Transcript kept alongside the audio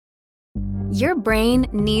Your brain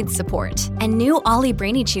needs support, and new Ollie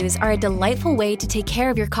Brainy Chews are a delightful way to take care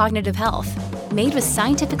of your cognitive health. Made with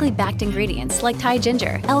scientifically backed ingredients like Thai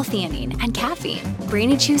ginger, L-theanine, and caffeine,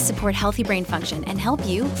 Brainy Chews support healthy brain function and help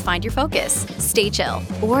you find your focus, stay chill,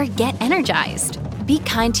 or get energized. Be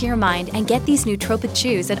kind to your mind and get these nootropic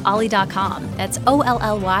chews at ollie.com. That's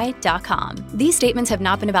OLLY.com. These statements have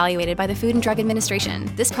not been evaluated by the Food and Drug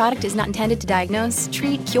Administration. This product is not intended to diagnose,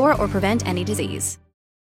 treat, cure, or prevent any disease.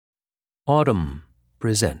 Autumn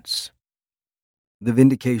presents The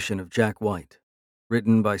Vindication of Jack White,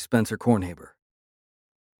 written by Spencer Kornhaber.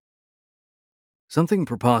 Something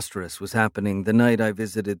preposterous was happening the night I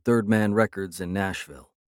visited Third Man Records in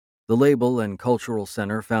Nashville. The label and cultural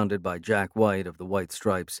center founded by Jack White of the White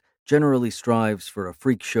Stripes generally strives for a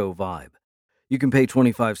freak show vibe. You can pay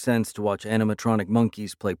 25 cents to watch animatronic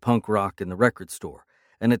monkeys play punk rock in the record store,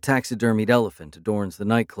 and a taxidermied elephant adorns the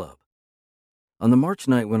nightclub. On the March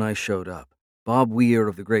night when I showed up, Bob Weir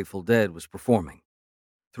of the Grateful Dead was performing.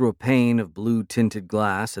 Through a pane of blue-tinted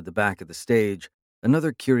glass at the back of the stage,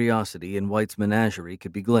 another curiosity in White's menagerie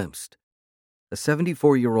could be glimpsed. A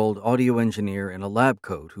 74-year-old audio engineer in a lab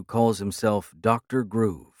coat who calls himself Dr.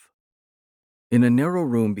 Groove. In a narrow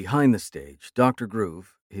room behind the stage, Dr.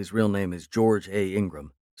 Groove, his real name is George A.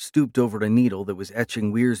 Ingram, stooped over a needle that was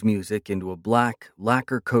etching Weir's music into a black,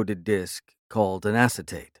 lacquer-coated disc called an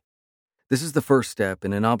acetate. This is the first step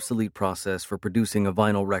in an obsolete process for producing a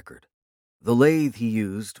vinyl record. The lathe he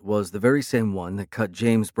used was the very same one that cut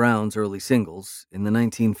James Brown's early singles in the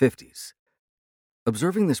 1950s.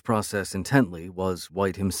 Observing this process intently was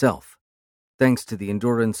White himself. Thanks to the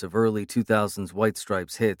endurance of early 2000s White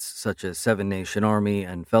Stripes hits such as Seven Nation Army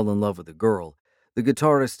and Fell in Love with a Girl, the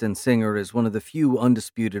guitarist and singer is one of the few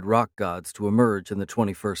undisputed rock gods to emerge in the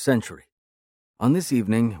 21st century. On this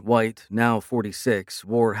evening, White, now 46,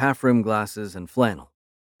 wore half-rim glasses and flannel,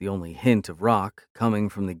 the only hint of rock coming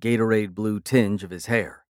from the Gatorade blue tinge of his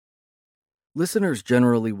hair. Listeners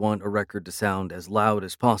generally want a record to sound as loud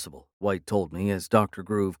as possible, White told me as Dr.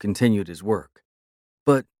 Groove continued his work.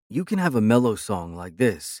 But you can have a mellow song like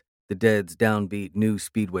this, the Dead's downbeat New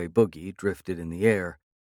Speedway Boogie drifted in the air,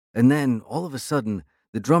 and then, all of a sudden,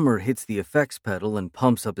 the drummer hits the effects pedal and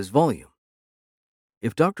pumps up his volume.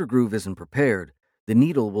 If Dr. Groove isn't prepared, the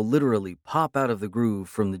needle will literally pop out of the groove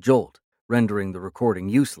from the jolt, rendering the recording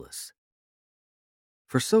useless.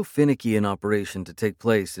 For so finicky an operation to take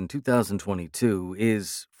place in 2022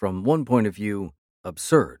 is, from one point of view,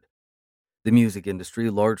 absurd. The music industry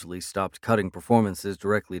largely stopped cutting performances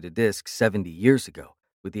directly to disc 70 years ago,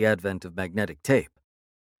 with the advent of magnetic tape.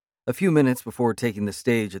 A few minutes before taking the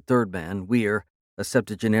stage at Third Man, Weir, a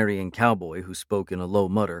septuagenarian cowboy who spoke in a low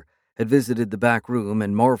mutter, had visited the back room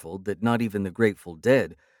and marveled that not even the Grateful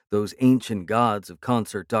Dead, those ancient gods of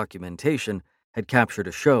concert documentation, had captured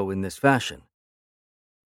a show in this fashion.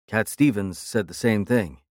 Cat Stevens said the same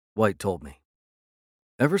thing, White told me.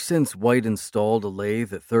 Ever since White installed a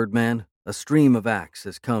lathe at Third Man, a stream of acts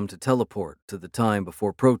has come to teleport to the time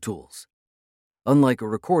before Pro Tools. Unlike a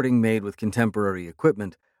recording made with contemporary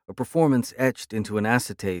equipment, a performance etched into an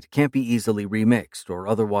acetate can't be easily remixed or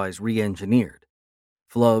otherwise re-engineered.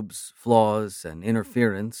 Flubs, flaws, and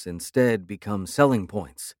interference instead become selling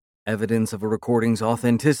points, evidence of a recording's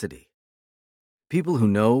authenticity. People who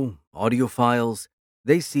know, audiophiles,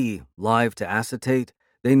 they see live to acetate,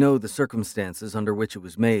 they know the circumstances under which it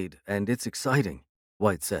was made, and it's exciting,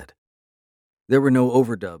 White said. There were no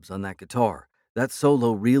overdubs on that guitar. That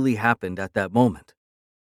solo really happened at that moment.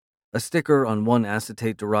 A sticker on one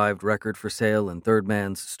acetate-derived record for sale in Third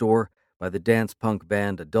Man's store by the dance punk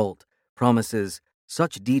band Adult promises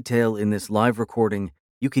such detail in this live recording,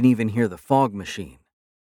 you can even hear the fog machine.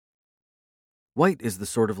 White is the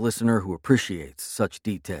sort of listener who appreciates such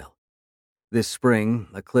detail. This spring,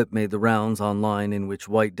 a clip made the rounds online in which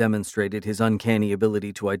White demonstrated his uncanny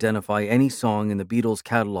ability to identify any song in the Beatles'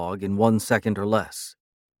 catalog in 1 second or less.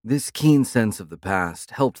 This keen sense of the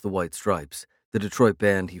past helped the White Stripes, the Detroit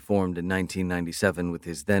band he formed in 1997 with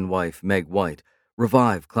his then-wife Meg White,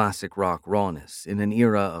 revive classic rock rawness in an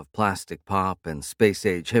era of plastic pop and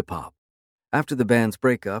space-age hip-hop. After the band's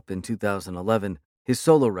breakup in 2011, his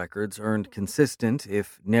solo records earned consistent,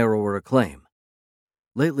 if narrower, acclaim.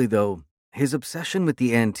 Lately, though, his obsession with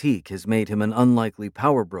the antique has made him an unlikely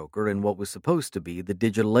power broker in what was supposed to be the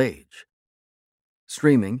digital age.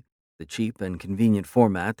 Streaming, the cheap and convenient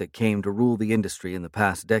format that came to rule the industry in the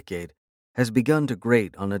past decade, has begun to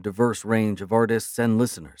grate on a diverse range of artists and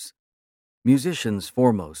listeners. Musicians'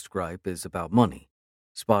 foremost gripe is about money.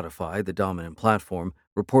 Spotify, the dominant platform,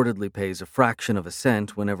 reportedly pays a fraction of a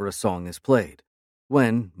cent whenever a song is played.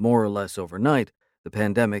 When, more or less overnight, the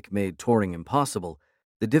pandemic made touring impossible,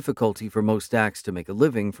 The difficulty for most acts to make a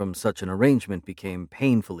living from such an arrangement became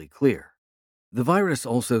painfully clear. The virus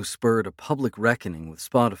also spurred a public reckoning with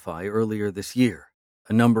Spotify earlier this year.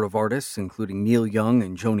 A number of artists, including Neil Young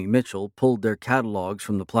and Joni Mitchell, pulled their catalogs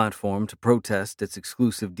from the platform to protest its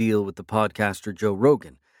exclusive deal with the podcaster Joe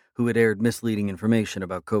Rogan, who had aired misleading information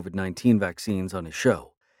about COVID-19 vaccines on his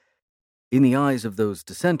show. In the eyes of those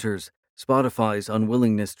dissenters, Spotify's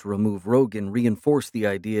unwillingness to remove Rogan reinforced the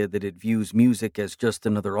idea that it views music as just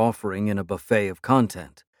another offering in a buffet of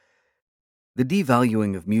content. The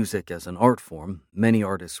devaluing of music as an art form, many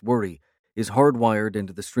artists worry, is hardwired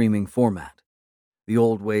into the streaming format. The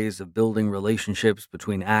old ways of building relationships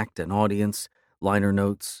between act and audience, liner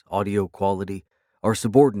notes, audio quality, are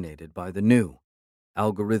subordinated by the new,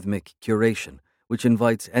 algorithmic curation, which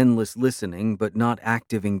invites endless listening but not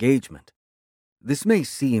active engagement. This may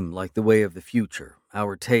seem like the way of the future,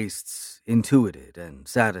 our tastes intuited and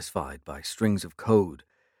satisfied by strings of code.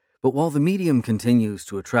 But while the medium continues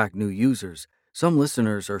to attract new users, some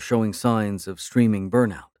listeners are showing signs of streaming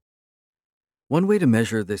burnout. One way to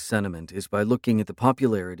measure this sentiment is by looking at the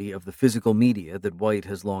popularity of the physical media that White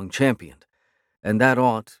has long championed, and that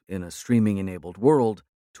ought, in a streaming-enabled world,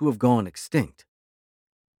 to have gone extinct.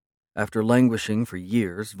 After languishing for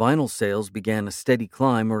years, vinyl sales began a steady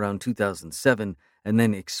climb around 2007 and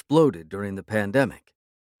then exploded during the pandemic.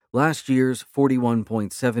 Last year's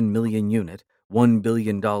 41.7 million unit, $1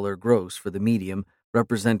 billion gross for the medium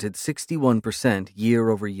represented 61%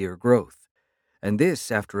 year-over-year growth, and this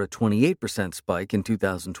after a 28% spike in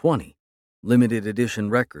 2020. Limited edition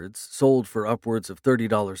records, sold for upwards of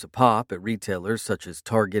 $30 a pop at retailers such as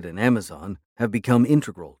Target and Amazon, have become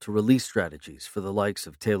integral to release strategies for the likes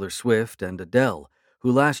of Taylor Swift and Adele,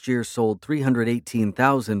 who last year sold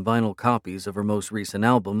 318,000 vinyl copies of her most recent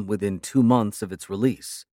album within 2 months of its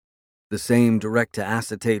release. The same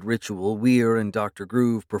direct-to-acetate ritual Weir and Dr.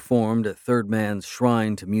 Groove performed at Third Man's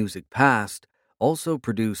Shrine to Music Past also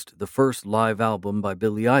produced the first live album by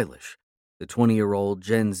Billie Eilish, the 20-year-old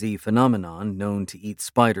Gen Z phenomenon known to eat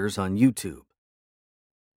spiders on YouTube.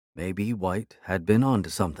 Maybe White had been onto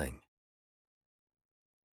something.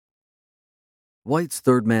 White's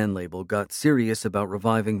Third Man label got serious about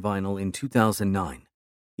reviving vinyl in 2009.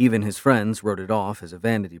 Even his friends wrote it off as a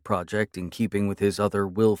vanity project in keeping with his other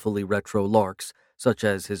willfully retro larks, such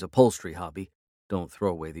as his upholstery hobby, don't throw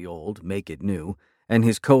away the old, make it new, and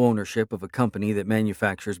his co-ownership of a company that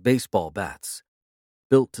manufactures baseball bats.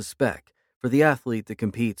 Built to spec, for the athlete that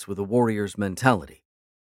competes with a warrior's mentality.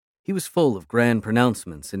 He was full of grand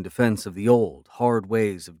pronouncements in defense of the old, hard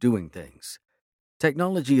ways of doing things.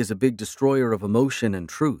 Technology is a big destroyer of emotion and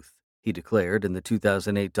truth, he declared in the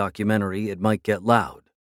 2008 documentary It Might Get Loud.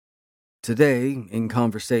 Today, in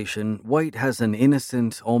conversation, White has an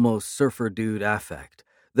innocent, almost surfer dude affect,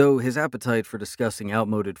 though his appetite for discussing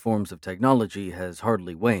outmoded forms of technology has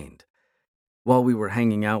hardly waned. While we were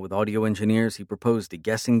hanging out with audio engineers, he proposed a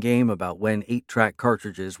guessing game about when 8-track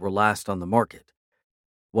cartridges were last on the market.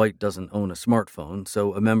 White doesn't own a smartphone,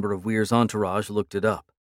 so a member of Weir's entourage looked it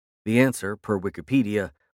up. The answer, per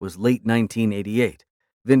Wikipedia, was late 1988,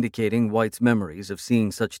 vindicating White's memories of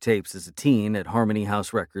seeing such tapes as a teen at Harmony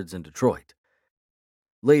House Records in Detroit.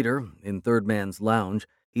 Later, in Third Man's Lounge,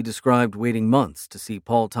 he described waiting months to see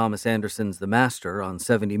Paul Thomas Anderson's The Master on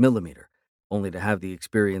 70mm, only to have the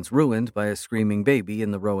experience ruined by a screaming baby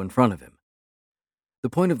in the row in front of him. The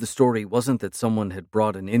point of the story wasn't that someone had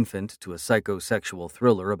brought an infant to a psychosexual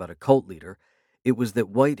thriller about a cult leader, it was that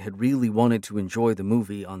White had really wanted to enjoy the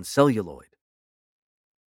movie on celluloid.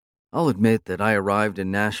 I'll admit that I arrived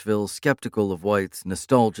in Nashville skeptical of White's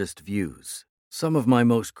nostalgist views. Some of my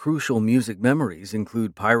most crucial music memories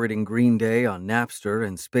include pirating Green Day on Napster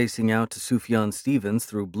and spacing out to Sufjan Stevens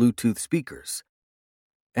through Bluetooth speakers.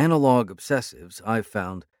 Analog obsessives, I've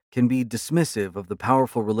found, can be dismissive of the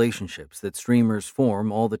powerful relationships that streamers form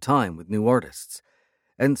all the time with new artists,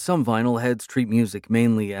 and some vinyl heads treat music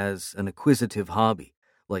mainly as an acquisitive hobby,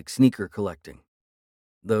 like sneaker collecting.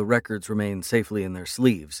 The records remain safely in their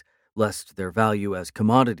sleeves, lest their value as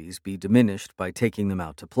commodities be diminished by taking them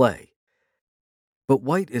out to play. But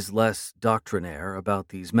White is less doctrinaire about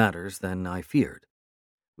these matters than I feared.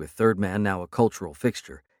 With Third Man now a cultural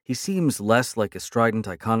fixture, he seems less like a strident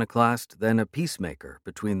iconoclast than a peacemaker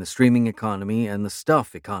between the streaming economy and the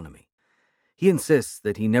stuff economy. He insists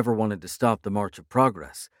that he never wanted to stop the march of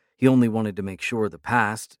progress. He only wanted to make sure the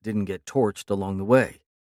past didn't get torched along the way.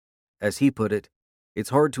 As he put it, it's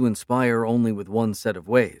hard to inspire only with one set of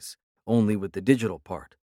ways, only with the digital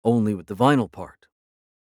part, only with the vinyl part.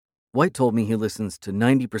 White told me he listens to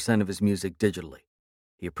 90% of his music digitally.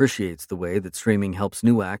 He appreciates the way that streaming helps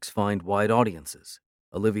new acts find wide audiences.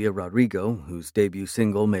 Olivia Rodrigo, whose debut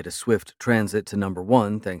single made a swift transit to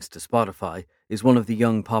 #1 thanks to Spotify, is one of the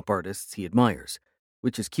young pop artists he admires,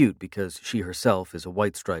 which is cute because she herself is a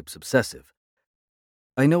White Stripes obsessive.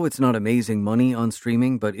 I know it's not amazing money on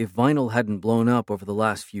streaming, but if vinyl hadn't blown up over the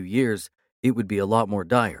last few years, it would be a lot more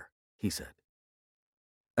dire, he said.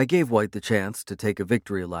 I gave White the chance to take a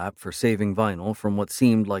victory lap for saving vinyl from what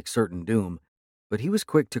seemed like certain doom, but he was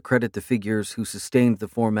quick to credit the figures who sustained the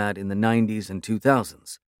format in the 90s and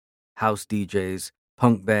 2000s. House DJs,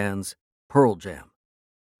 punk bands, Pearl Jam.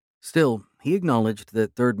 Still, he acknowledged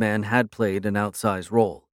that Third Man had played an outsized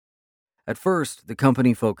role. At first, the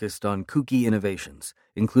company focused on kooky innovations,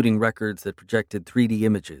 including records that projected 3D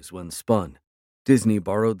images when spun. Disney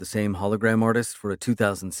borrowed the same hologram artist for a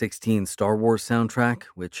 2016 Star Wars soundtrack,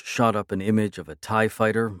 which shot up an image of a TIE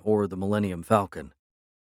fighter or the Millennium Falcon.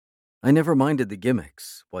 I never minded the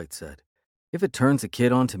gimmicks, White said. If it turns a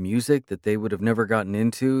kid onto music that they would have never gotten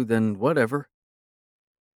into, then whatever.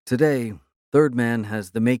 Today, Third Man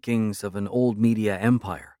has the makings of an old media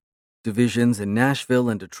empire. Divisions in Nashville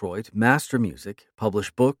and Detroit master music, publish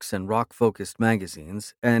books and rock-focused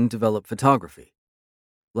magazines, and develop photography.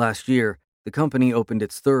 Last year, the company opened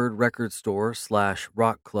its third record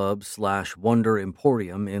store/rock club/Wonder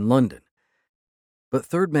Emporium in London. But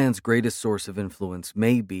Third Man's greatest source of influence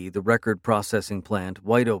may be the record processing plant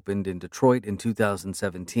White opened in Detroit in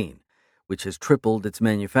 2017, which has tripled its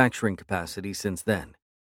manufacturing capacity since then.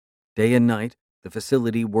 Day and night, the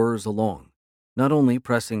facility whirs along, not only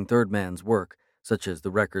pressing Third Man's work, such as the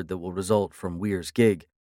record that will result from Weir's gig,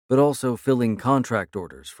 but also filling contract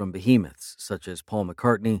orders from behemoths such as Paul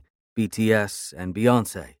McCartney, BTS, and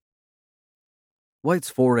Beyoncé.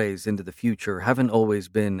 White's forays into the future haven't always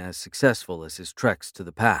been as successful as his treks to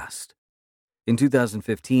the past. In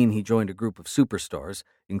 2015, he joined a group of superstars,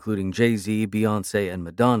 including Jay-Z, Beyoncé, and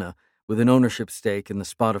Madonna, with an ownership stake in the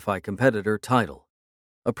Spotify competitor Tidal.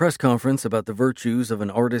 A press conference about the virtues of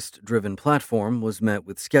an artist-driven platform was met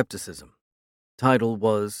with skepticism. Tidal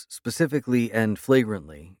was, specifically and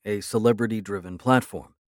flagrantly, a celebrity-driven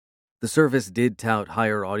platform. The service did tout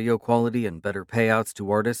higher audio quality and better payouts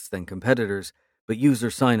to artists than competitors, but user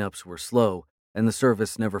signups were slow, and the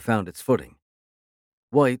service never found its footing.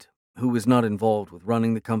 White, who was not involved with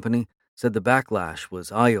running the company, said the backlash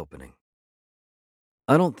was eye-opening.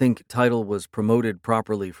 I don't think Tidal was promoted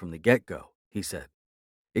properly from the get-go, he said.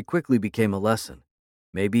 It quickly became a lesson.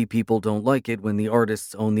 Maybe people don't like it when the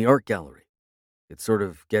artists own the art gallery. It sort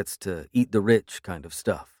of gets to eat the rich kind of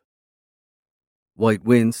stuff. White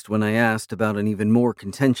winced when I asked about an even more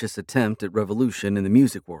contentious attempt at revolution in the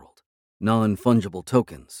music world, non-fungible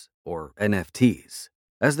tokens, or NFTs.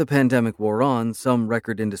 As the pandemic wore on, some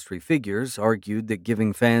record industry figures argued that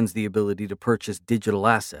giving fans the ability to purchase digital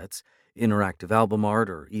assets, interactive album art,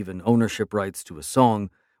 or even ownership rights to a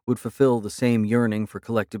song would fulfill the same yearning for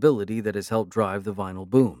collectability that has helped drive the vinyl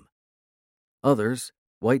boom. Others,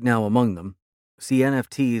 White now among them, see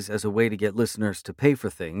NFTs as a way to get listeners to pay for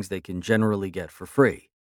things they can generally get for free.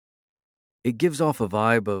 It gives off a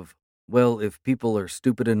vibe of, well, if people are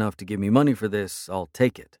stupid enough to give me money for this, I'll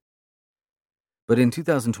take it. But in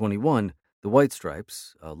 2021, the White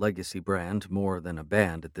Stripes, a legacy brand more than a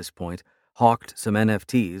band at this point, hawked some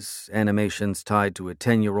NFTs, animations tied to a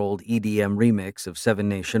 10-year-old EDM remix of Seven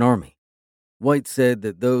Nation Army. White said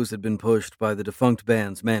that those had been pushed by the defunct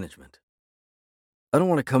band's management. I don't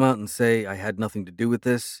want to come out and say I had nothing to do with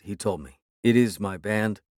this, he told me. It is my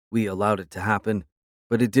band, we allowed it to happen,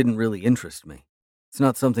 but it didn't really interest me. It's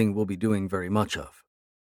not something we'll be doing very much of.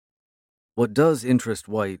 What does interest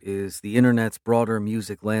White is the internet's broader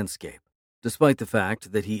music landscape, despite the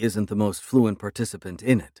fact that he isn't the most fluent participant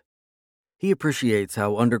in it. He appreciates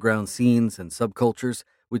how underground scenes and subcultures,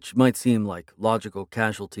 which might seem like logical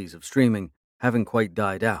casualties of streaming, haven't quite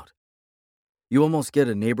died out. You almost get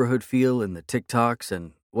a neighborhood feel in the TikToks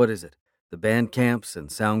and, the Bandcamps and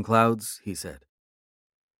SoundClouds, he said.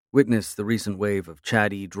 Witness the recent wave of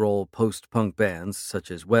chatty, droll post-punk bands such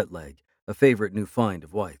as Wet Leg, a favorite new find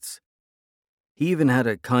of White's. He even had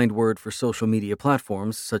a kind word for social media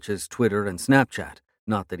platforms such as Twitter and Snapchat,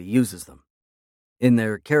 not that he uses them. In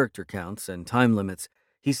their character counts and time limits,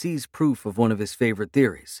 he sees proof of one of his favorite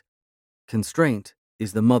theories. Constraint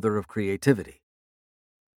is the mother of creativity.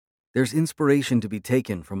 There's inspiration to be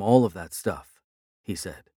taken from all of that stuff, he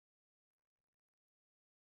said.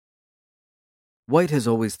 White has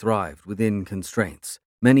always thrived within constraints,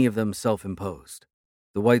 many of them self-imposed.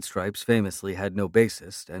 The White Stripes famously had no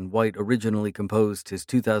bassist, and White originally composed his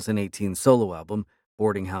 2018 solo album,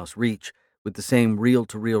 Boarding House Reach, with the same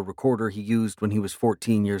reel-to-reel recorder he used when he was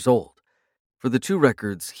 14 years old. For the two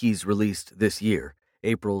records he's released this year,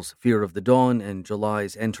 April's Fear of the Dawn and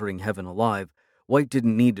July's Entering Heaven Alive, White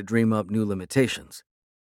didn't need to dream up new limitations.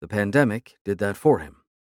 The pandemic did that for him.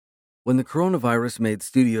 When the coronavirus made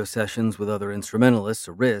studio sessions with other instrumentalists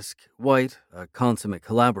a risk, White, a consummate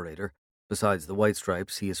collaborator, besides the White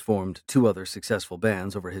Stripes, he has formed 2 other successful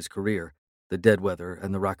bands over his career, the Deadweather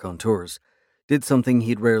and the Raconteurs, did something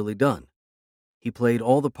he'd rarely done. He played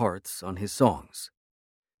all the parts on his songs.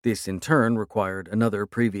 This, in turn, required another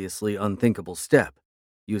previously unthinkable step,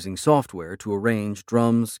 using software to arrange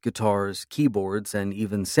drums, guitars, keyboards, and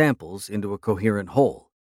even samples into a coherent whole.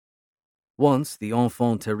 Once, the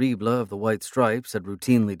enfant terrible of the White Stripes had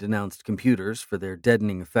routinely denounced computers for their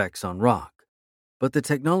deadening effects on rock. But the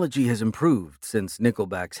technology has improved since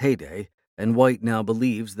Nickelback's heyday, and White now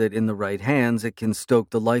believes that in the right hands it can stoke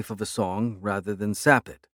the life of a song rather than sap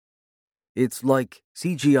it. It's like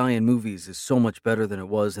CGI in movies is so much better than it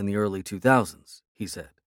was in the early 2000s, he said.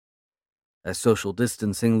 As social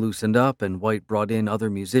distancing loosened up and White brought in other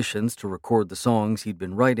musicians to record the songs he'd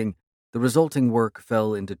been writing, the resulting work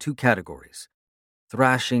fell into 2 categories: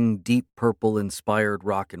 thrashing, Deep Purple-inspired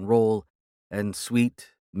rock and roll, and sweet,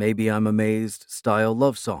 Maybe I'm Amazed style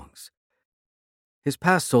love songs. His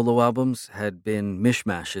past solo albums had been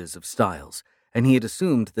mishmashes of styles, and he had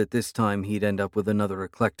assumed that this time he'd end up with another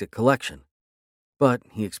eclectic collection. But,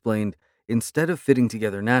 he explained, instead of fitting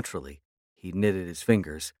together naturally, he knitted his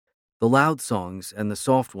fingers, the loud songs and the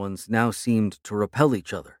soft ones now seemed to repel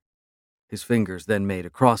each other. His fingers then made a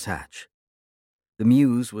crosshatch. The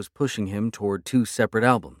muse was pushing him toward 2 separate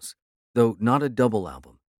albums, though not a double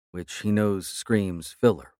album, which he knows screams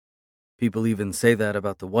filler. People even say that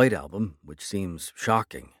about the White Album, which seems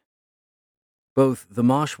shocking. Both the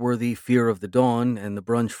mosh-worthy Fear of the Dawn and the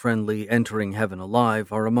brunch-friendly Entering Heaven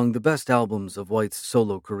Alive are among the best albums of White's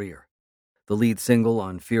solo career. The lead single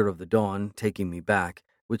on Fear of the Dawn, Taking Me Back,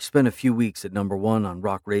 which spent a few weeks at #1 on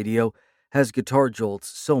rock radio, has guitar jolts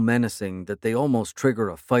so menacing that they almost trigger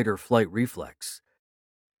a fight-or-flight reflex.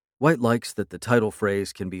 White likes that the title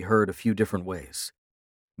phrase can be heard a few different ways.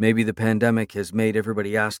 Maybe the pandemic has made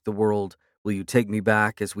everybody ask the world, "Will you take me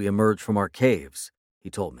back as we emerge from our caves?" he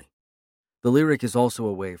told me. The lyric is also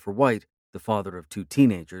a way for White, the father of 2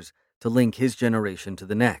 teenagers, to link his generation to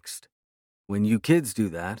the next. "When you kids do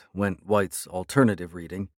that," went White's alternative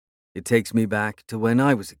reading, "it takes me back to when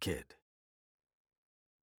I was a kid."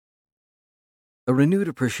 A renewed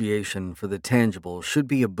appreciation for the tangible should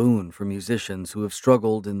be a boon for musicians who have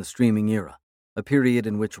struggled in the streaming era, a period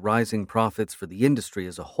in which rising profits for the industry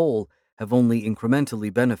as a whole have only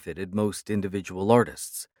incrementally benefited most individual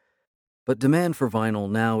artists. But demand for vinyl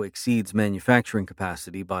now exceeds manufacturing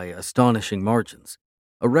capacity by astonishing margins.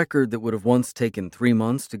 A record that would have once taken 3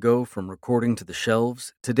 months to go from recording to the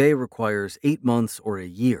shelves today requires 8 months or a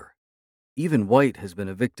year. Even White has been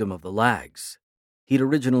a victim of the lags. He'd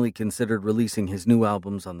originally considered releasing his new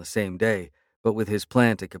albums on the same day, but with his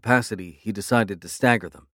plant at capacity, he decided to stagger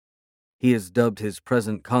them. He has dubbed his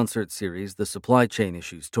present concert series the Supply Chain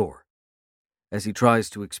Issues Tour. As he tries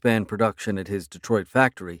to expand production at his Detroit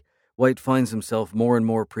factory, White finds himself more and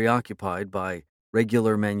more preoccupied by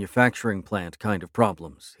regular manufacturing plant kind of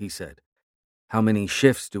problems, he said. How many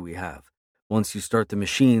shifts do we have? Once you start the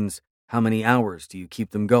machines, how many hours do you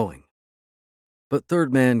keep them going? But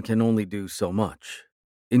Third Man can only do so much.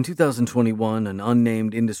 In 2021, an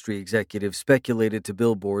unnamed industry executive speculated to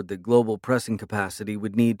Billboard that global pressing capacity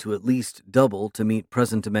would need to at least double to meet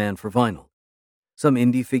present demand for vinyl. Some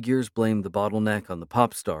indie figures blamed the bottleneck on the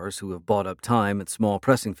pop stars who have bought up time at small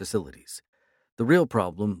pressing facilities. The real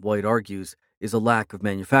problem, White argues, is a lack of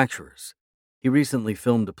manufacturers. He recently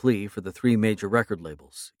filmed a plea for the 3 major record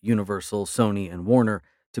labels, Universal, Sony, and Warner,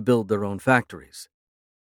 to build their own factories.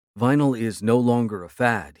 Vinyl is no longer a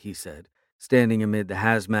fad, he said, standing amid the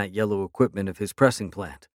hazmat yellow equipment of his pressing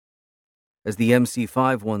plant. As the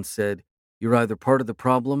MC5 once said, "You're either part of the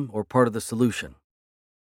problem or part of the solution."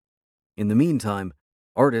 In the meantime,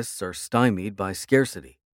 artists are stymied by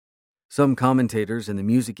scarcity. Some commentators in the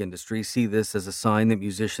music industry see this as a sign that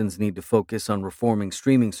musicians need to focus on reforming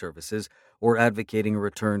streaming services or advocating a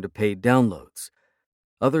return to paid downloads.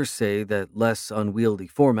 Others say that less unwieldy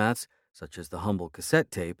formats, such as the humble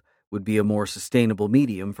cassette tape, would be a more sustainable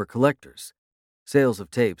medium for collectors. Sales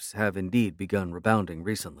of tapes have indeed begun rebounding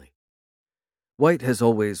recently. White has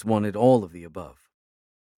always wanted all of the above.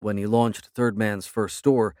 When he launched Third Man's first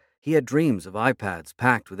store, he had dreams of iPads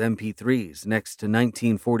packed with MP3s next to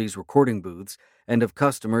 1940s recording booths and of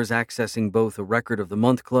customers accessing both a Record of the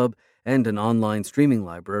Month club and an online streaming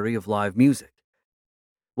library of live music.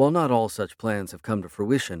 While not all such plans have come to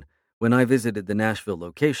fruition, when I visited the Nashville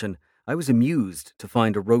location, I was amused to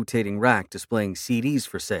find a rotating rack displaying CDs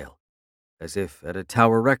for sale. as if at a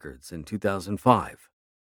Tower Records in 2005.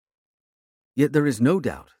 Yet there is no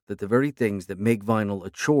doubt that the very things that make vinyl a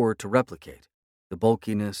chore to replicate, the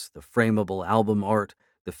bulkiness, the frameable album art,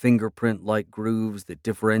 the fingerprint-like grooves that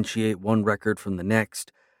differentiate one record from the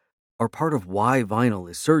next, are part of why vinyl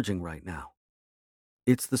is surging right now.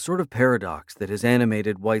 It's the sort of paradox that has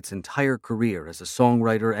animated White's entire career as a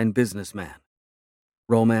songwriter and businessman.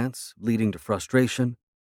 Romance leading to frustration,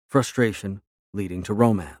 frustration leading to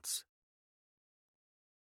romance.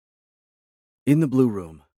 In the Blue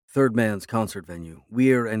Room, Third Man's concert venue,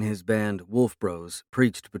 Weir and his band Wolf Bros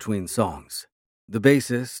preached between songs. The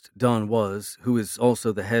bassist, Don Was, who is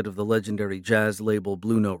also the head of the legendary jazz label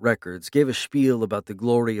Blue Note Records, gave a spiel about the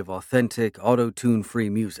glory of authentic, auto-tune-free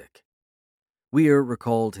music. Weir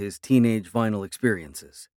recalled his teenage vinyl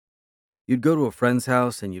experiences. You'd go to a friend's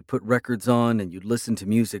house and you'd put records on and you'd listen to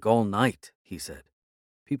music all night, he said.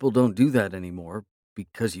 People don't do that anymore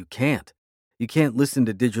because you can't. You can't listen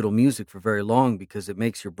to digital music for very long because it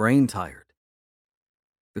makes your brain tired.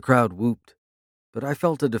 The crowd whooped, but I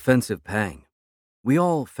felt a defensive pang. We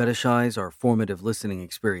all fetishize our formative listening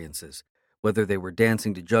experiences, whether they were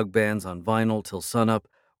dancing to jug bands on vinyl till sunup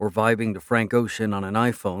or vibing to Frank Ocean on an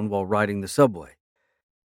iPhone while riding the subway.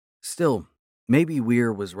 Still, maybe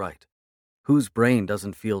Weir was right. Whose brain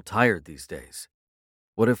doesn't feel tired these days?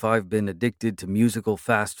 What if I've been addicted to musical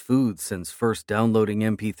fast food since first downloading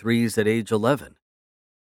MP3s at age 11?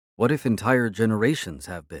 What if entire generations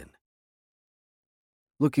have been?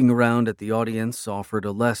 Looking around at the audience offered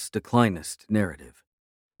a less declinist narrative.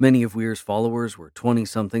 Many of Weir's followers were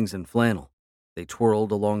 20-somethings in flannel. They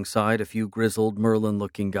twirled alongside a few grizzled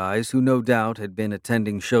Merlin-looking guys who no doubt had been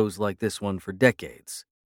attending shows like this one for decades.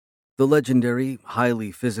 The legendary,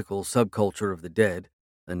 highly physical subculture of the Dead,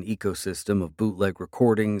 an ecosystem of bootleg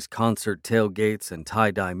recordings, concert tailgates, and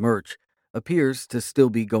tie-dye merch, appears to still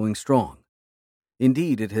be going strong.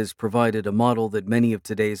 Indeed, it has provided a model that many of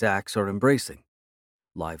today's acts are embracing.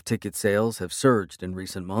 Live ticket sales have surged in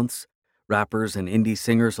recent months. Rappers and indie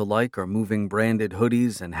singers alike are moving branded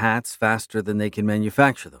hoodies and hats faster than they can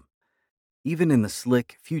manufacture them. Even in the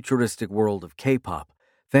slick, futuristic world of K-pop,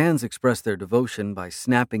 fans express their devotion by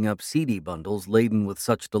snapping up CD bundles laden with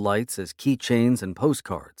such delights as keychains and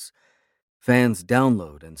postcards. Fans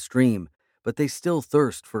download and stream, but they still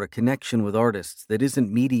thirst for a connection with artists that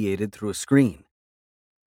isn't mediated through a screen.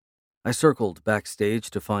 I circled backstage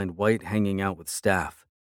to find White hanging out with staff.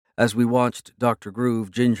 As we watched Dr.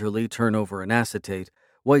 Groove gingerly turn over an acetate,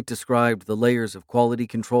 White described the layers of quality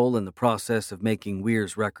control in the process of making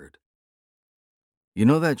Weir's record. You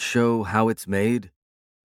know that show, How It's Made?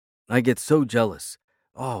 I get so jealous.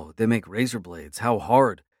 Oh, they make razor blades. How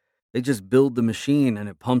hard. They just build the machine and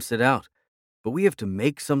it pumps it out. But we have to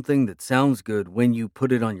make something that sounds good when you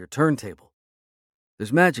put it on your turntable.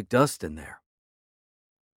 There's magic dust in there.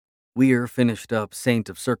 Weir finished up Saint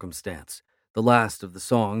of Circumstance, the last of the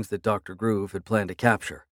songs that Dr. Groove had planned to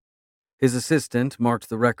capture. His assistant marked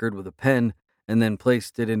the record with a pen and then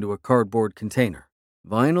placed it into a cardboard container.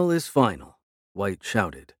 Vinyl is final, White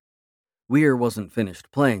shouted. Weir wasn't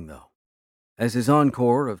finished playing, though. As his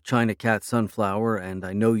encore of China Cat Sunflower and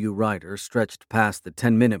I Know You Rider stretched past the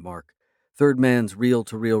 10-minute mark, Third Man's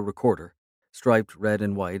reel-to-reel recorder, striped red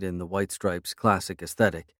and white in the White Stripes' classic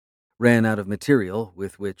aesthetic, ran out of material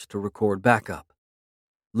with which to record backup.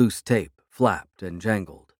 Loose tape flapped and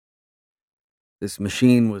jangled. This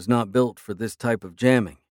machine was not built for this type of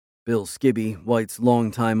jamming, Bill Skibby, White's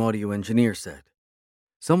longtime audio engineer, said.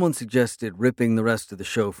 Someone suggested ripping the rest of the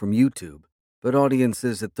show from YouTube, but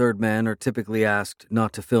audiences at Third Man are typically asked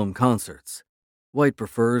not to film concerts. White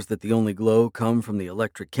prefers that the only glow come from the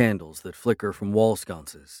electric candles that flicker from wall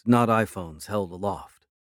sconces, not iPhones held aloft.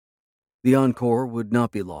 The encore would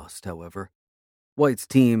not be lost, however. White's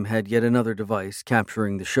team had yet another device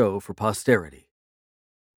capturing the show for posterity.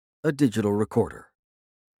 A digital recorder.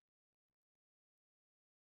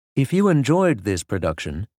 If you enjoyed this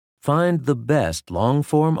production, find the best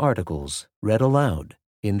long-form articles read aloud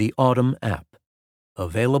in the Autumn app,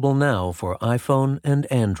 available now for iPhone and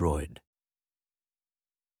Android.